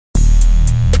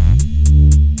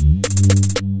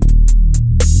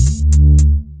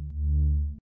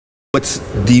What's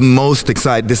the most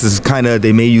exciting, this is kind of,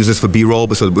 they may use this for B-roll,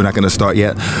 but so we're not going to start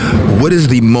yet. What is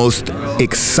the most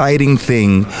exciting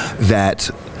thing that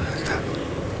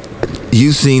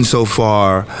you've seen so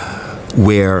far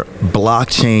where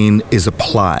blockchain is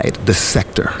applied, the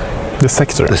sector? The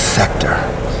sector? The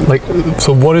sector. Like,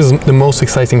 so what is the most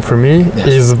exciting for me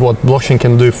is what blockchain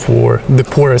can do for the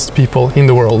poorest people in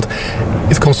the world.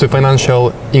 It comes to financial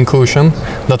inclusion,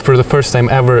 that for the first time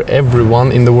ever,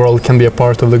 everyone in the world can be a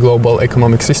part of the global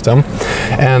economic system.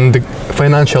 And the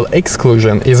financial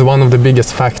exclusion is one of the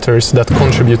biggest factors that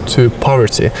contribute to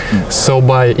poverty. So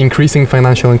by increasing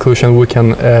financial inclusion, we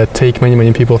can take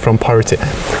many people from poverty.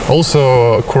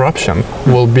 Also, corruption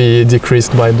will be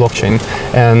decreased by blockchain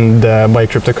and by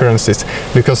cryptocurrencies,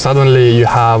 because suddenly you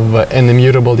have an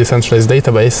immutable decentralized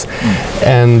database,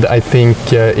 and I think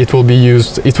it will be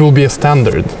used, it will be a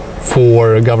standard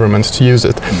for governments to use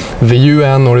it. The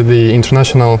UN or the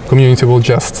international community will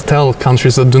just tell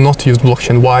countries that do not use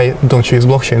blockchain, why don't you use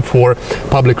blockchain for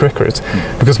public records?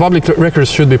 Because public records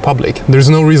should be public. There's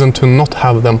no reason to not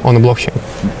have them on a blockchain.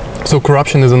 So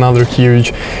corruption is another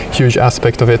huge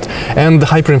aspect of it, and the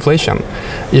hyperinflation.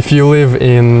 If you live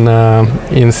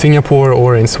in Singapore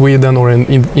or in Sweden or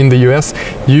in the US,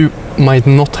 you might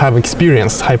not have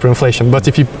experienced hyperinflation, but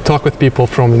if you talk with people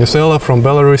from Venezuela, from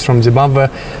Belarus, from Zimbabwe,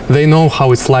 they know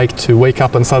how it's like to wake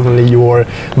up and suddenly your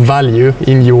value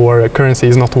in your currency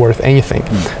is not worth anything.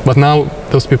 But now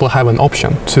those people have an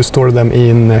option to store them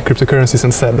in cryptocurrencies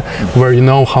instead, where you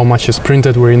know how much is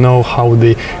printed, where you know how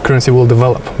the currency will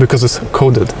develop, because it's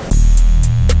coded.